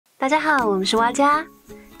大家好，我们是蛙家。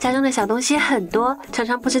家中的小东西很多，常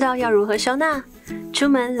常不知道要如何收纳。出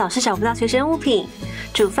门老是找不到随身物品，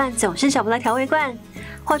煮饭总是找不到调味罐，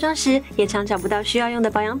化妆时也常找不到需要用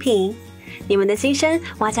的保养品。你们的心声，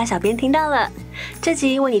蛙家小编听到了。这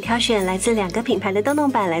集为你挑选来自2个品牌的洞洞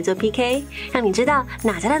板来做 PK， 让你知道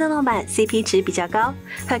哪家的洞洞板 CP 值比较高。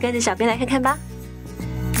快跟着小编来看看吧。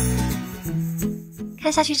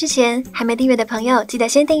看下去之前，还没订阅的朋友，记得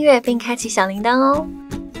先订阅并开启小铃铛哦。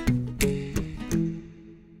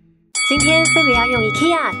今天分别要用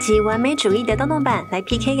IKEA 及完美主义的洞洞板来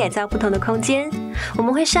PK 改造不同的空间。我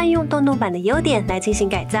们会善用洞洞板的优点来进行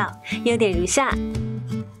改造，优点如下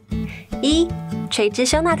：1. 垂直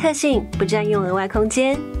收纳特性，不占用额外空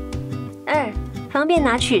间； 2. 方便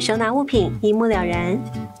拿取收纳物品，一目了然；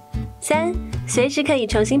 3. 随时可以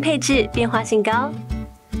重新配置，变化性高；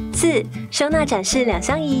 4. 收纳展示2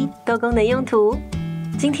相宜，多功能用途。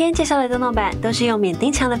今天介绍的洞洞板都是用免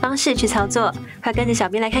钉墙的方式去操作，快跟着小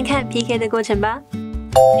编来看看 PK 的过程吧。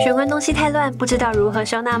玄关东西太乱，不知道如何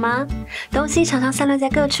收纳吗？东西常常散落在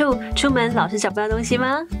各处，出门老是找不到东西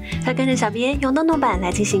吗？快跟着小编用洞洞板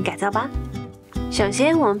来进行改造吧。首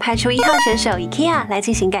先，我们派出1号选手 IKEA 来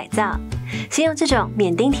进行改造。先用这种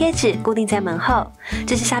免钉贴纸固定在门后，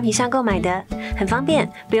这是虾皮上购买的，很方便，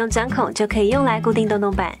不用钻孔就可以用来固定洞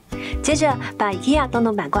洞板。接着把 IKEA 洞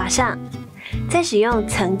洞板挂上。再使用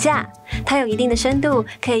层架，它有一定的深度，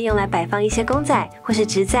可以用来摆放一些公仔或是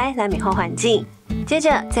植栽来美化环境。接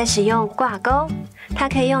着再使用挂钩，它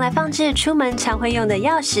可以用来放置出门常会用的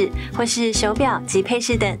钥匙或是手表及配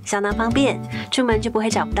饰等，相当方便，出门就不会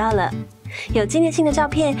找不到了。有纪念性的照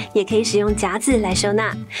片也可以使用夹子来收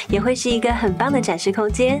纳，也会是一个很棒的展示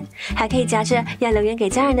空间，还可以夹着要留言给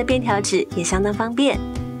家人的便条纸，也相当方便。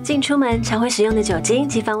进出门常会使用的酒精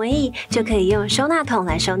及防蚊液就可以用收纳桶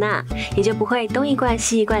来收纳，也就不会东一罐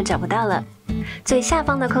西一罐找不到了。最下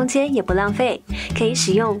方的空间也不浪费，可以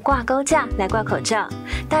使用挂钩架来挂口罩，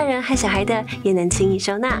大人和小孩的也能轻易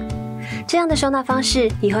收纳。这样的收纳方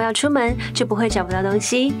式，以后要出门就不会找不到东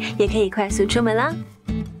西，也可以快速出门啦。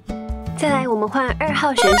再来，我们换2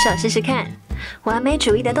号选手试试看。完美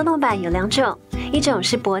主义的洞洞板有2种，一种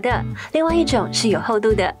是薄的，另外一种是有厚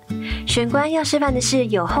度的。玄关要示范的是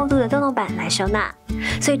有厚度的洞洞板来收纳，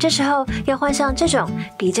所以这时候要换上这种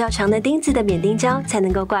比较长的钉子的免钉胶才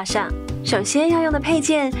能够挂上。首先要用的配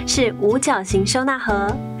件是五角形收纳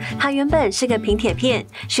盒，它原本是个平铁片，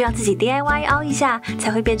需要自己 DIY 凹一下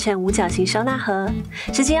才会变成五角形收纳盒，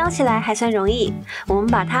直接凹起来还算容易。我们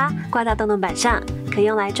把它挂到洞洞板上，可以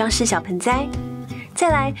用来装饰小盆栽。再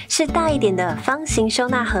来是大一点的方形收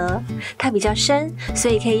纳盒，它比较深，所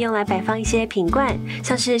以可以用来摆放一些瓶罐，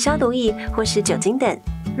像是消毒液或是酒精等。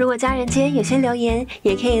如果家人间有些留言，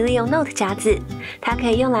也可以利用 Note 夹子，它可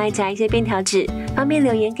以用来夹一些便条纸，方便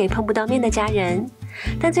留言给碰不到面的家人。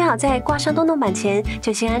但最好在挂上洞洞板前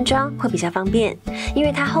就先安装，会比较方便，因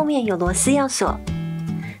为它后面有螺丝要锁。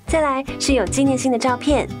再来是有纪念性的照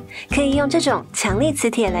片，可以用这种强力磁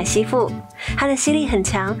铁来吸附，它的吸力很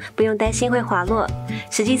强，不用担心会滑落。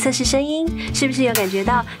实际测试声音，是不是有感觉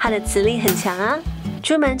到它的磁力很强啊？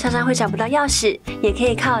出门常常会找不到钥匙，也可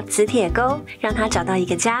以靠磁铁钩让它找到一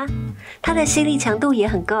个家。它的吸力强度也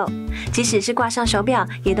很够，即使是挂上手表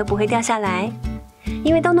也都不会掉下来。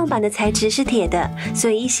因为洞洞板的材质是铁的，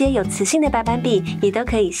所以一些有磁性的白板笔也都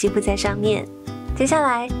可以吸附在上面。接下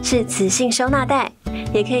来是磁性收纳袋，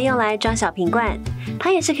也可以用来装小瓶罐，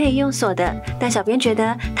它也是可以用锁的，但小编觉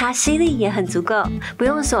得它吸力也很足够，不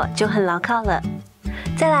用锁就很牢靠了。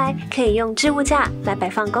再来可以用置物架来摆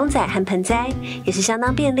放公仔和盆栽，也是相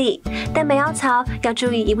当便利，但没凹槽，要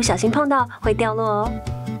注意一不小心碰到会掉落哦。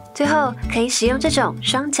最后可以使用这种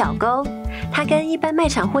双角钩，它跟一般卖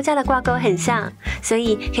场货架的挂钩很像，所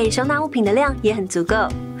以可以收纳物品的量也很足够。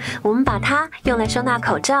我们把它用来收纳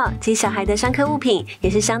口罩及小孩的上课物品，也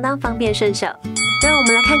是相当方便顺手。让我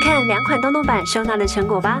们来看看2款洞洞板收纳的成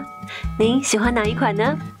果吧。您喜欢哪一款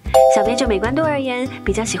呢？小编就美观度而言，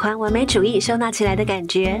比较喜欢完美主义收纳起来的感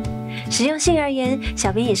觉。实用性而言，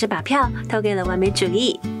小编也是把票投给了完美主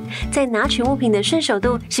义。在拿取物品的顺手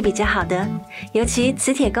度是比较好的，尤其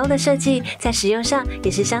磁铁钩的设计在使用上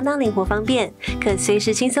也是相当灵活方便，可随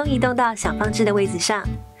时轻松移动到想放置的位置上。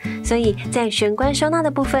所以在玄关收纳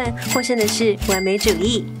的部分，获胜的是完美主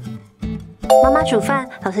义。妈妈煮饭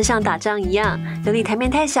老是像打仗一样，琉璃台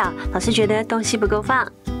面太小，老是觉得东西不够放。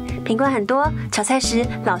瓶罐很多，炒菜时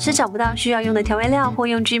老是找不到需要用的调味料或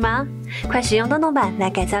用具吗？快使用洞洞板来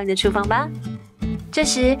改造你的厨房吧。这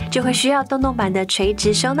时就会需要洞洞板的垂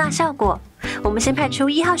直收纳效果。我们先派出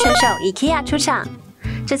1号选手 IKEA 出场，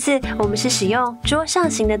这次我们是使用桌上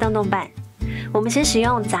型的洞洞板。我们先使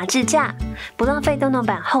用杂志架，不浪费洞洞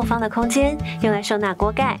板后方的空间，用来收纳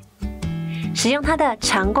锅盖。使用它的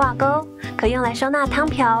长挂钩，可用来收纳汤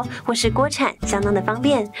瓢或是锅铲，相当的方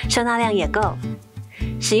便，收纳量也够。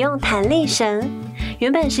使用弹力绳，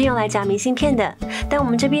原本是用来夹明信片的，但我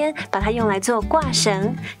们这边把它用来做挂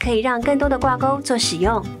绳，可以让更多的挂钩做使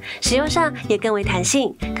用，使用上也更为弹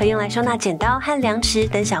性，可用来收纳剪刀和量尺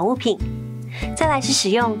等小物品。再来是使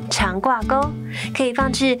用长挂钩，可以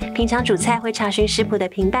放置平常煮菜会查询食谱的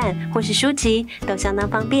平板或是书籍，都相当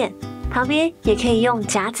方便。旁边也可以用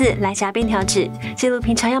夹子来夹便条纸，记录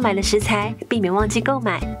平常要买的食材，避免忘记购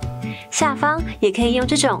买。下方也可以用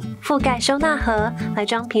这种覆盖收纳盒来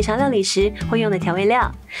装平常料理时会用的调味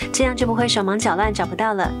料，这样就不会手忙脚乱找不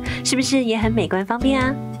到了，是不是也很美观方便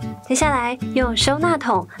啊？接下来用收纳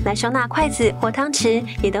桶来收纳筷子或汤匙，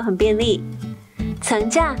也都很便利。层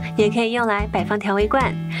架也可以用来摆放调味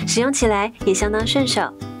罐，使用起来也相当顺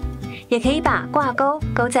手。也可以把挂钩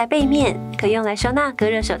勾在背面，可用来收纳隔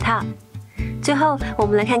热手套。最后，我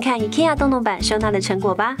们来看看 IKEA 洞洞板收纳的成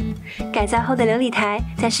果吧。改造后的流理台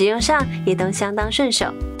在使用上也都相当顺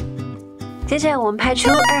手。接着，我们派出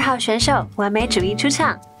2号选手完美主义出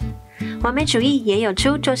场。完美主义也有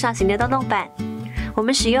出桌上型的洞洞板，我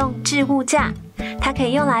们使用置物架，它可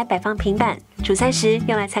以用来摆放平板，煮菜时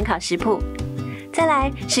用来参考食谱。再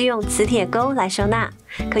来是用磁铁钩来收纳，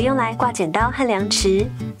可用来挂剪刀和量尺。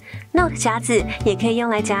Note 夹子也可以用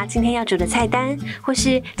来夹今天要煮的菜单，或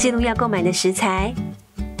是记录要购买的食材。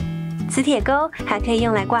磁铁钩还可以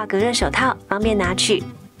用来挂隔热手套，方便拿取。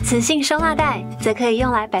磁性收纳袋则可以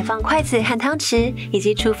用来摆放筷子和汤匙，以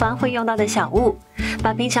及厨房会用到的小物，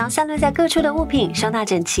把平常散落在各处的物品收纳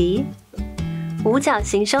整齐。五角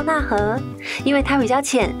形收纳盒，因为它比较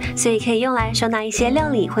浅，所以可以用来收纳一些料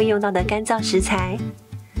理会用到的干燥食材。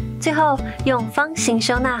最后用方形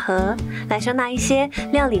收纳盒来收纳一些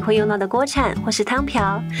料理会用到的锅铲或是汤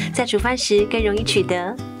瓢，在煮饭时更容易取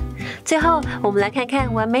得。最后，我们来看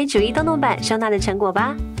看完美主义洞洞板收纳的成果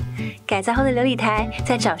吧。改造后的流理台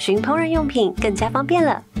在找寻烹饪用品更加方便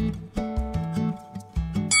了。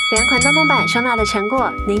2款洞洞板收纳的成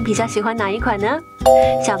果，您比较喜欢哪一款呢？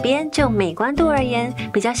小编就美观度而言，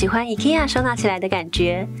比较喜欢 IKEA 收纳起来的感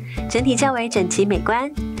觉，整体较为整齐美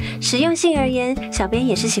观。实用性而言，小编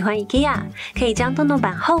也是喜欢 IKEA， 可以将洞洞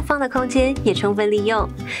板后方的空间也充分利用，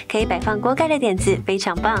可以摆放锅盖的点子非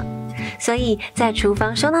常棒。所以在厨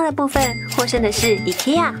房收纳的部分，获胜的是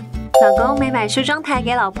IKEA。老公没买梳妆台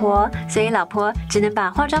给老婆，所以老婆只能把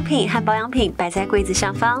化妆品和保养品摆在柜子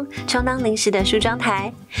上方，充当临时的梳妆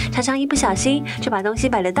台。常常一不小心就把东西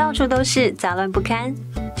摆得到处都是，杂乱不堪。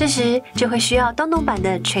这时就会需要洞洞板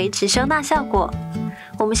的垂直收纳效果。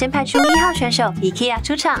我们先派出1号选手 IKEA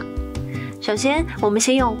出场。首先，我们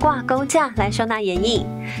先用挂钩架来收纳眼影，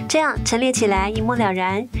这样陈列起来一目了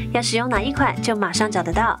然，要使用哪一款就马上找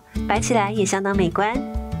得到，摆起来也相当美观。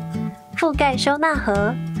覆盖收纳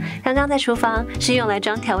盒，刚刚在厨房是用来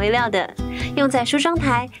装调味料的，用在梳妆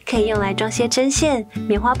台可以用来装些针线、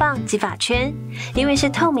棉花棒及发圈，因为是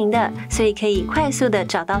透明的，所以可以快速的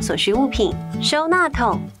找到所需物品。收纳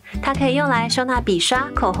桶，它可以用来收纳笔刷、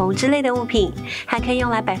口红之类的物品，还可以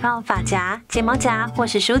用来摆放发夹、睫毛夹或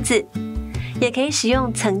是梳子。也可以使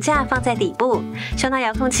用层架放在底部，收纳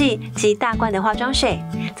遥控器及大罐的化妆水，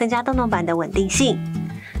增加洞洞板的稳定性。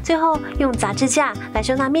最后用杂志架来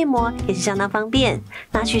收纳面膜也是相当方便，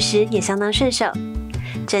拿取时也相当顺手。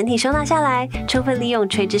整体收纳下来，充分利用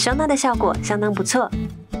垂直收纳的效果相当不错。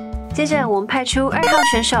接着我们派出2号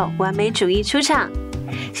选手完美主义出场，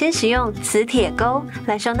先使用磁铁钩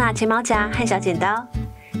来收纳睫毛夹和小剪刀，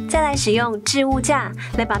再来使用置物架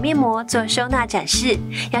来把面膜做收纳展示，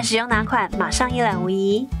要使用哪款马上一览无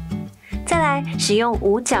遗。再来使用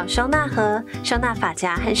5角收纳盒收纳发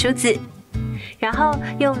夹和梳子，然后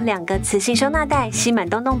用2个磁性收纳袋吸满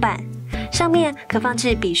洞洞板，上面可放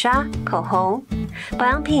置笔刷、口红、保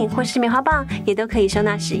养品或是棉花棒，也都可以收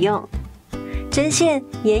纳使用。针线、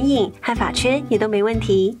眼影和发圈也都没问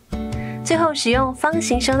题。最后使用方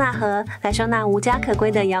形收纳盒来收纳无家可归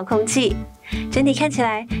的遥控器，整体看起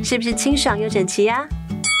来是不是清爽又整齐啊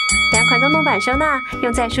？2款洞洞板收纳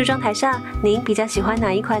用在梳妆台上，您比较喜欢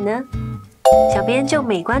哪一款呢？小编就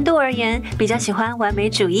美观度而言，比较喜欢完美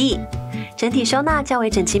主义，整体收纳较为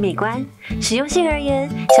整齐美观。实用性而言，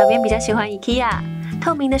小编比较喜欢 IKEA，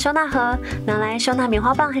 透明的收纳盒拿来收纳棉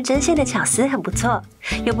花棒和针线的巧思很不错，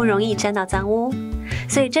又不容易沾到脏污，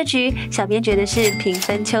所以这局小编觉得是平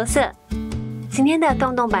分秋色。今天的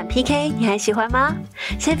洞洞板 PK 你还喜欢吗？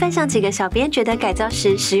先分享几个小编觉得改造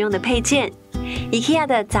时实用的配件。IKEA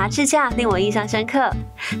的杂志架令我印象深刻，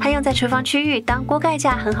它用在厨房区域当锅盖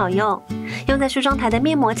架很好用，用在梳妆台的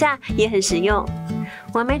面膜架也很实用。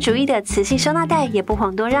完美主义的磁性收纳袋也不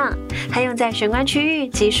遑多让，它用在玄关区域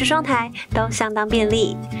及梳妆台都相当便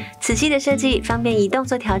利。磁吸的设计方便移动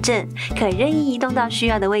做调整，可任意移动到需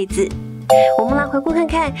要的位置。我们来回顾看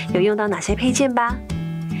看有用到哪些配件吧。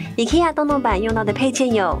IKEA 洞洞板用到的配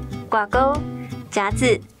件有挂钩、夹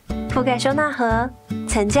子、覆盖收纳盒、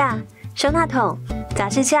层架、收纳桶、杂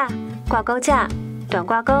志架、挂钩架、短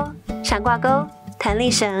挂钩、长挂钩、弹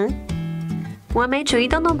力绳。完美主义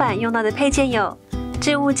洞洞板用到的配件有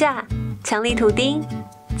置物架、强力图钉、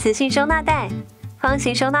磁性收纳袋、方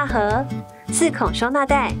形收纳盒、4孔收纳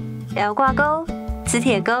袋、L 挂钩、磁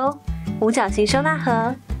铁钩、五角形收纳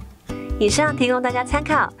盒。以上提供大家参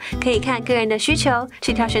考，可以看个人的需求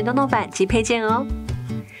去挑选洞洞板及配件哦。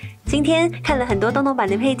今天看了很多洞洞板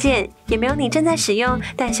的配件，有没有你正在使用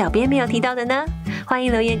但小编没有提到的呢？欢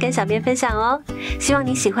迎留言跟小编分享哦。希望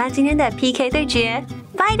你喜欢今天的 PK 对决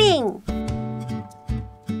 ，Fighting！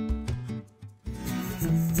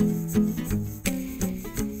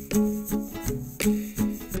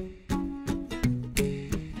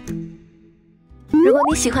如果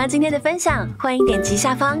你喜欢今天的分享，欢迎点击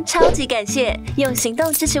下方超级感谢，用行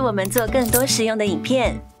动支持我们做更多实用的影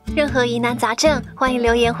片。任何疑难杂症，欢迎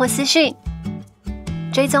留言或私讯。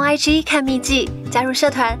追踪 IG 看秘籍，加入社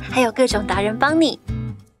团，还有各种达人帮你。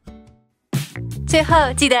最后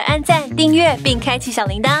记得按赞、订阅并开启小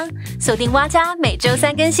铃铛，锁定蛙家每周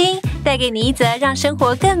3更新，带给你一则让生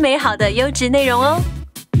活更美好的优质内容哦。